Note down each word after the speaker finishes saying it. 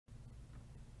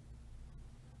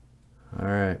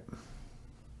right.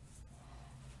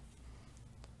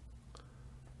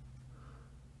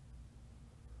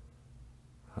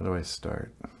 How do I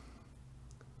start?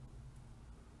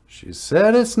 She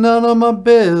said it's none of my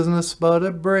business, but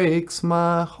it breaks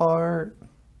my heart.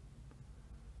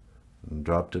 And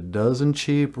dropped a dozen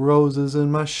cheap roses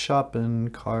in my shopping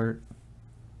cart.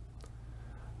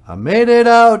 I made it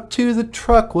out to the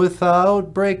truck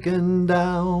without breaking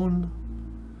down.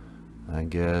 I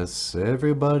guess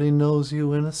everybody knows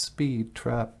you in a speed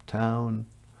trap town.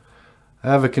 I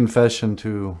have a confession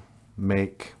to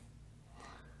make.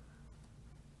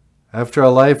 After a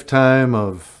lifetime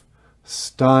of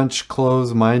staunch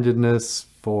close-mindedness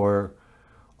for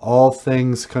all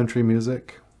things country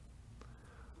music,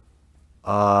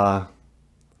 and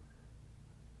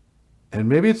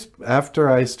maybe it's after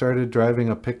I started driving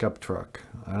a pickup truck.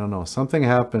 I don't know. Something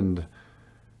happened.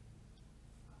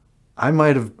 I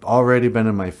might have already been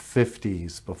in my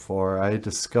 50s before I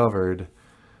discovered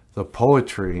the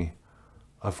poetry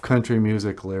of country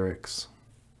music lyrics.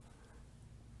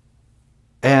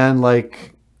 And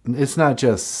like, it's not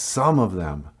just some of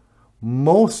them.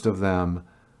 Most of them.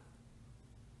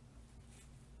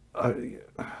 The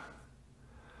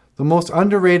most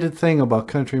underrated thing about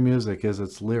country music is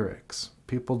its lyrics.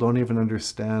 People don't even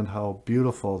understand how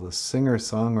beautiful the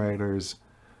singer-songwriters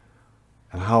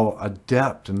and how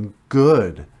adept and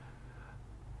good.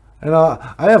 And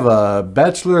I have a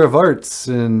Bachelor of Arts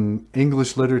in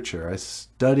English Literature. I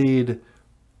studied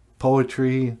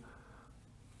poetry.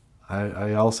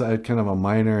 I also had kind of a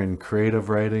minor in creative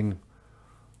writing,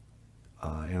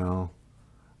 you know.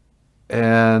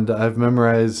 And I've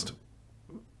memorized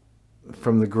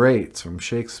from the greats, from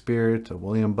Shakespeare to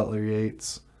William Butler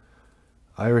Yeats,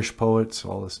 Irish poets,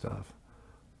 all this stuff.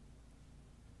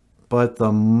 But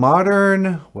the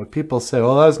modern, what people say,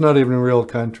 well, that's not even real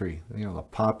country, you know, the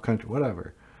pop country,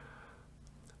 whatever.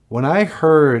 When I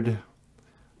heard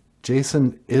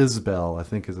Jason Isbell, I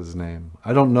think is his name.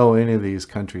 I don't know any of these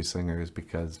country singers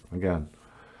because, again,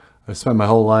 I spent my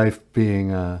whole life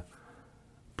being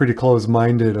pretty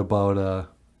close-minded about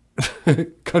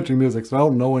country music, so I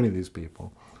don't know any of these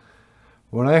people.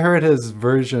 When I heard his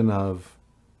version of,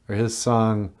 or his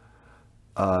song,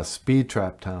 Speed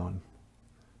Trap Town,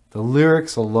 the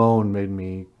lyrics alone made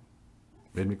me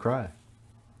cry.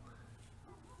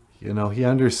 You know, he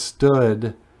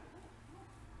understood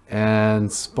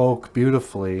and spoke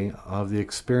beautifully of the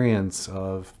experience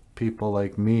of people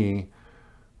like me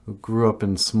who grew up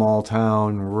in small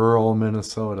town, rural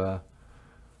Minnesota,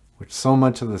 which so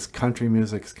much of this country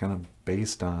music is kind of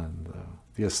based on.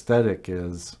 The aesthetic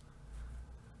is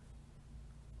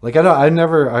like, I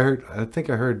think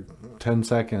I heard 10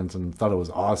 seconds and thought it was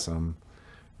awesome.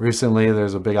 Recently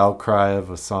there's a big outcry of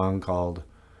a song called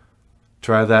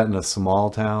Try That in a Small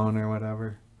Town or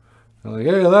whatever. They're like,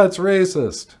 hey, that's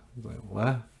racist. I was like,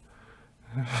 what?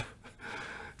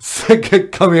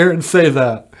 Come here and say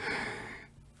that.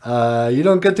 You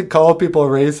don't get to call people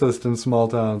racist in small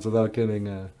towns without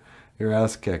getting your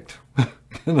ass kicked.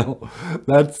 You know,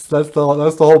 that's the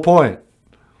whole point.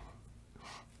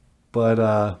 But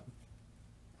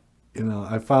you know,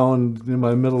 I found in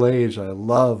my middle age, I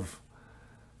love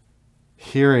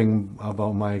hearing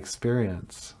about my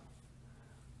experience.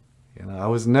 You know, I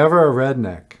was never a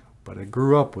redneck, but I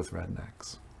grew up with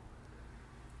rednecks.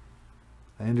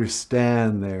 I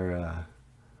understand their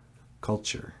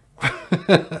culture.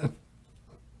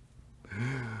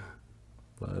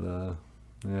 But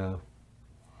yeah.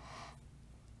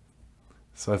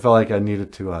 So I felt like I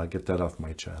needed to get that off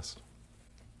my chest.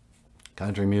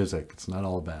 Country music, it's not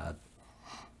all bad.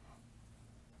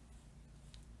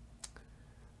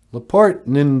 LaPorte,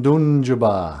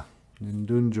 Nindunjaba.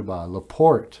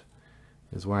 LaPorte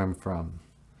is where I'm from.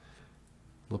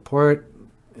 LaPorte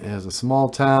is a small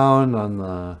town on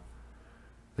the,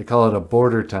 they call it a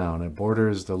border town. It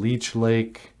borders the Leech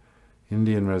Lake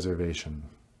Indian Reservation.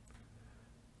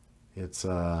 Its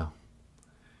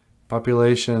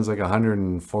population is like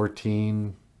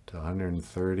 114 to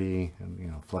 130, and you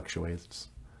know, fluctuates.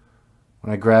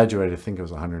 When I graduated, I think it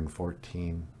was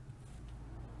 114.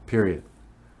 Period.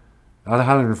 Not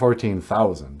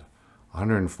 114,000.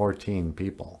 114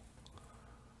 people.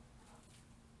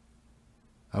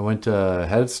 I went to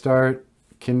Head Start,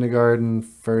 kindergarten,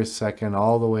 first, second,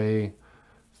 all the way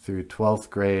through 12th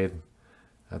grade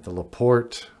at the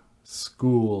LaPorte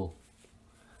School.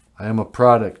 I am a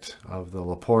product of the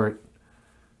LaPorte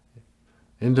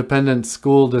Independent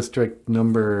School District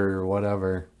number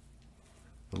whatever.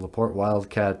 The LaPorte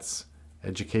Wildcats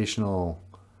educational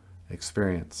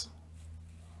experience.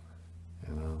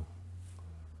 You know,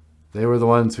 they were the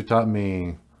ones who taught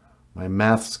me my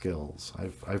math skills.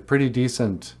 I've pretty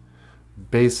decent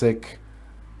basic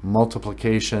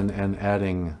multiplication and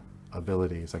adding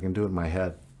abilities. I can do it in my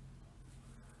head.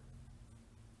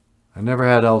 I never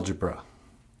had algebra.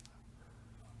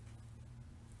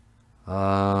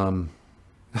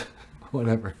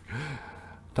 Whatever.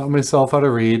 Taught myself how to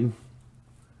read.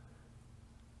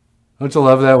 Don't you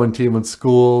love that when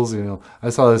schools, you know, I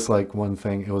saw this like one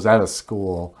thing, it was at a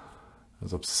school, it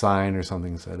was a sign or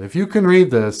something that said, if you can read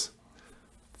this,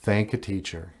 thank a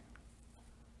teacher.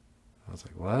 I was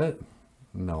like, what?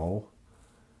 No.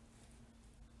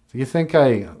 Do you think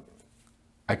I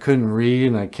couldn't read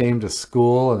and I came to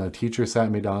school and a teacher sat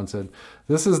me down and said,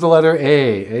 this is the letter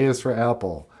A. A is for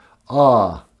apple.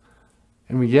 Ah.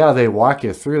 I mean, yeah, they walk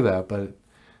you through that, but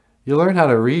you learn how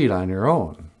to read on your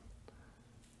own.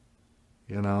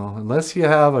 You know, unless you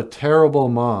have a terrible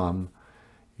mom,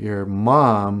 your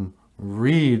mom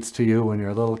reads to you when you're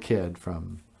a little kid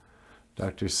from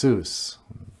Dr. Seuss,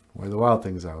 Where the Wild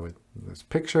Things Are. There's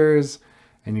pictures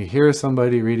and you hear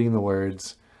somebody reading the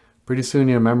words. Pretty soon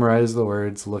you memorize the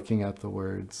words, looking at the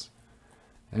words.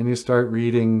 And you start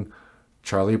reading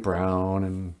Charlie Brown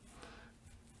and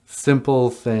simple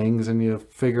things and you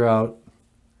figure out,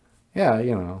 yeah,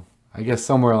 you know, I guess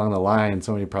somewhere along the line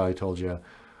somebody probably told you,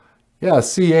 yeah,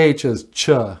 CH is ch,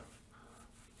 you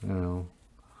know.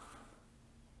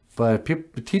 But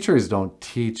teachers don't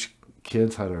teach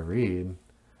kids how to read.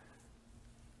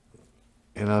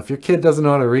 You know, if your kid doesn't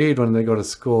know how to read when they go to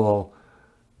school,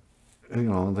 you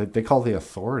know, they call the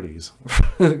authorities.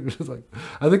 It's like,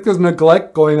 I think there's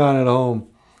neglect going on at home.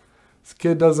 This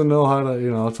kid doesn't know how to, you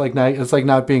know, it's like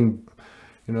not being,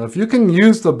 you know, if you can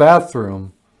use the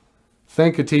bathroom,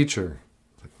 thank a teacher.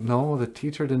 Like, no, the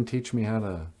teacher didn't teach me how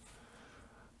to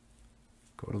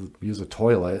use a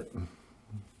toilet.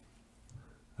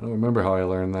 I don't remember how I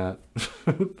learned that,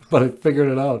 but I figured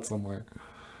it out somewhere.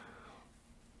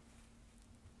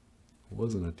 I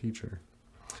wasn't a teacher.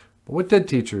 But what did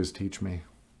teachers teach me?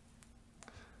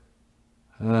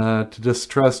 To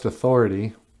distrust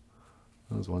authority.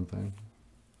 That was one thing.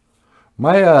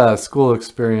 My school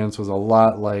experience was a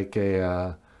lot like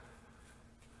a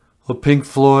Pink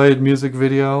Floyd music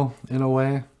video in a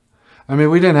way. I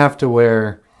mean, we didn't have to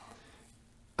wear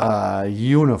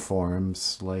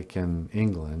uniforms like in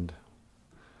England,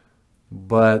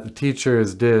 but the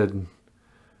teachers did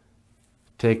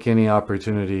take any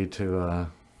opportunity to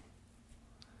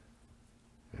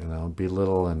you know,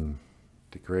 belittle and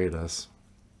degrade us.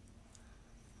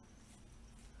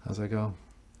 How's that go?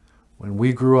 When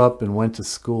we grew up and went to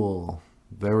school,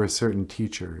 there were certain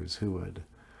teachers who would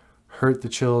hurt the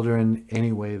children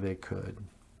any way they could,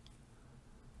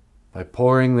 by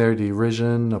pouring their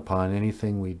derision upon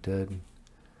anything we did,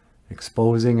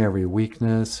 exposing every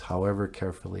weakness, however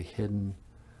carefully hidden,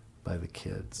 by the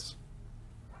kids.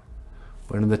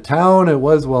 But in the town, it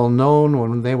was well known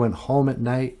when they went home at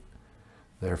night,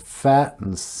 their fat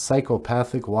and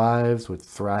psychopathic wives would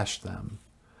thrash them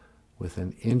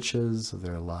within inches of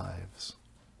their lives.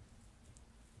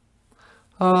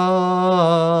 Ah,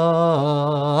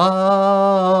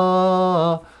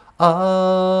 ah,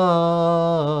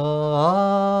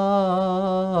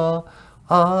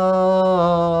 ah, ah,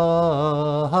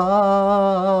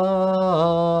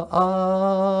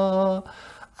 ah,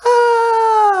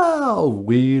 ah.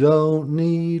 We don't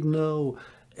need no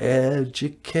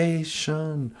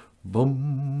education.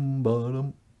 Bum,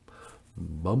 ba-dum,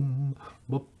 bum,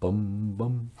 bum,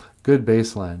 bum. Good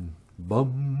bass line.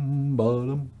 Bum,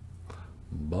 ba-dum,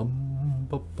 bum,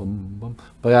 bum, bum.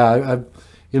 But yeah,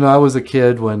 you know, I was a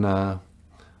kid when The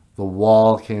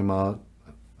Wall came out,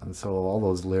 and so all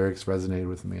those lyrics resonated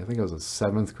with me. I think I was a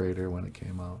 7th grader when it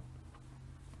came out.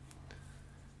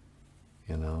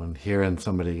 You know, and hearing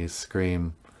somebody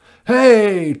scream,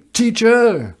 "Hey,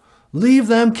 teacher, leave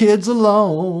them kids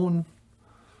alone."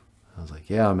 I was like,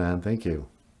 yeah, man, thank you.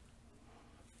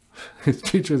 These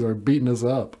teachers are beating us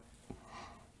up.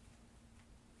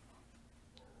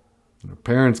 Our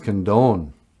parents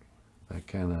condone that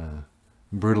kind of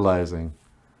brutalizing,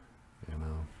 you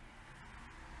know.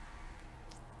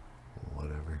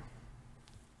 Whatever.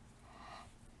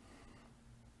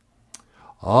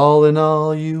 All in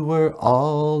all, you were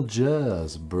all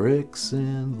just bricks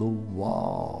in the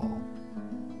wall.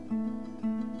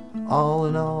 All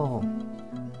in all.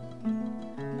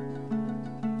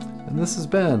 And this has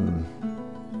been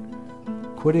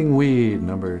Quitting Weed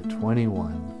number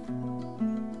 21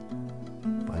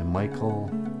 by Michael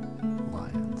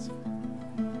Lyons.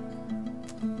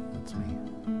 That's me.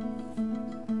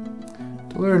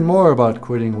 To learn more about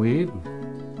quitting weed,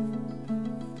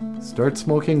 start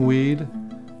smoking weed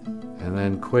and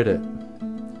then quit it.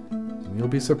 And You'll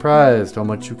be surprised how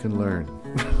much you can learn.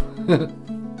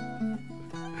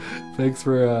 Thanks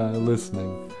for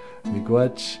listening.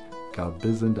 Miigwech,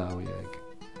 GOFUNDME.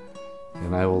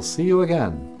 And I will see you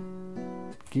again.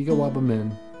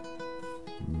 GOFUNDME.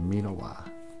 Minowa.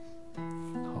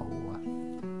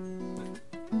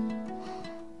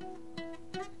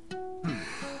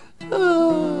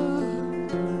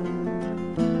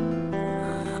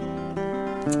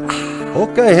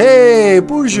 Okay, hey,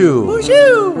 BOOZHOO!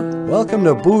 BOOZHOO! Welcome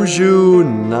to BOOZHOO,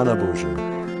 NANABOOZHOO.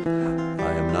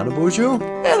 I am NANABOOZHOO.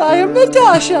 And I am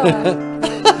Natasha!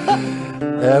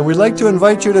 And we'd like to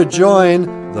invite you to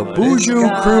join the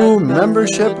BOOZHOO Crew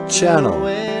membership channel.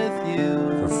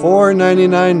 For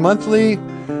 $4.99 monthly,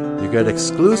 you get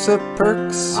exclusive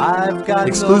perks,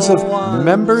 exclusive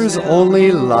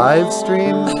members-only live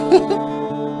streams,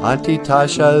 Auntie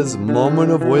Tasha's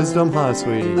moment of wisdom, huh,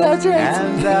 sweetie? That's right.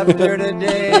 And after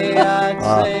today,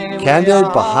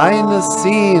 candid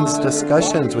behind-the-scenes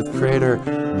discussions with creator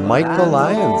Michael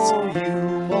Lyons,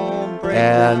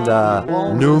 and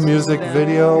new music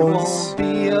videos,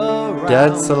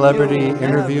 dead celebrity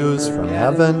interviews from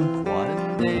heaven,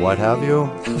 what have you,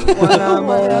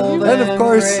 and of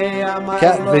course,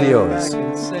 cat videos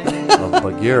of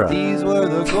Bagheera. These were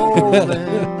the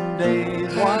golden days.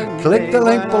 Click the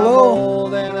link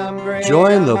below.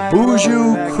 Join the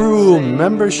BOOZHOO Crew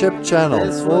membership channel,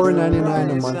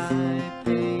 $4.99 a month.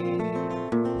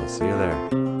 We'll see you there.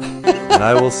 And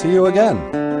I will see you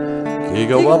again.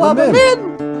 GOFUNDME.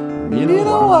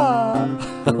 Minowa.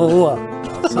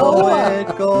 So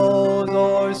it goes,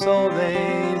 or so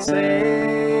they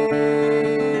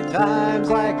say. Time's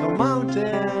like a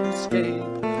mountain skate.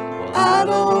 Well, I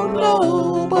don't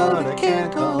know, but I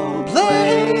can't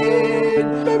complain.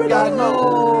 God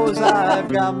knows I've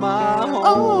got my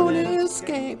own.